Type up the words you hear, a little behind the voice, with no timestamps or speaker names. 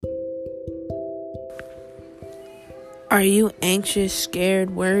Are you anxious,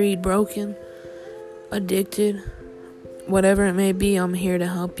 scared, worried, broken, addicted? Whatever it may be, I'm here to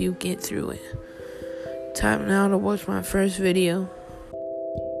help you get through it. Time now to watch my first video.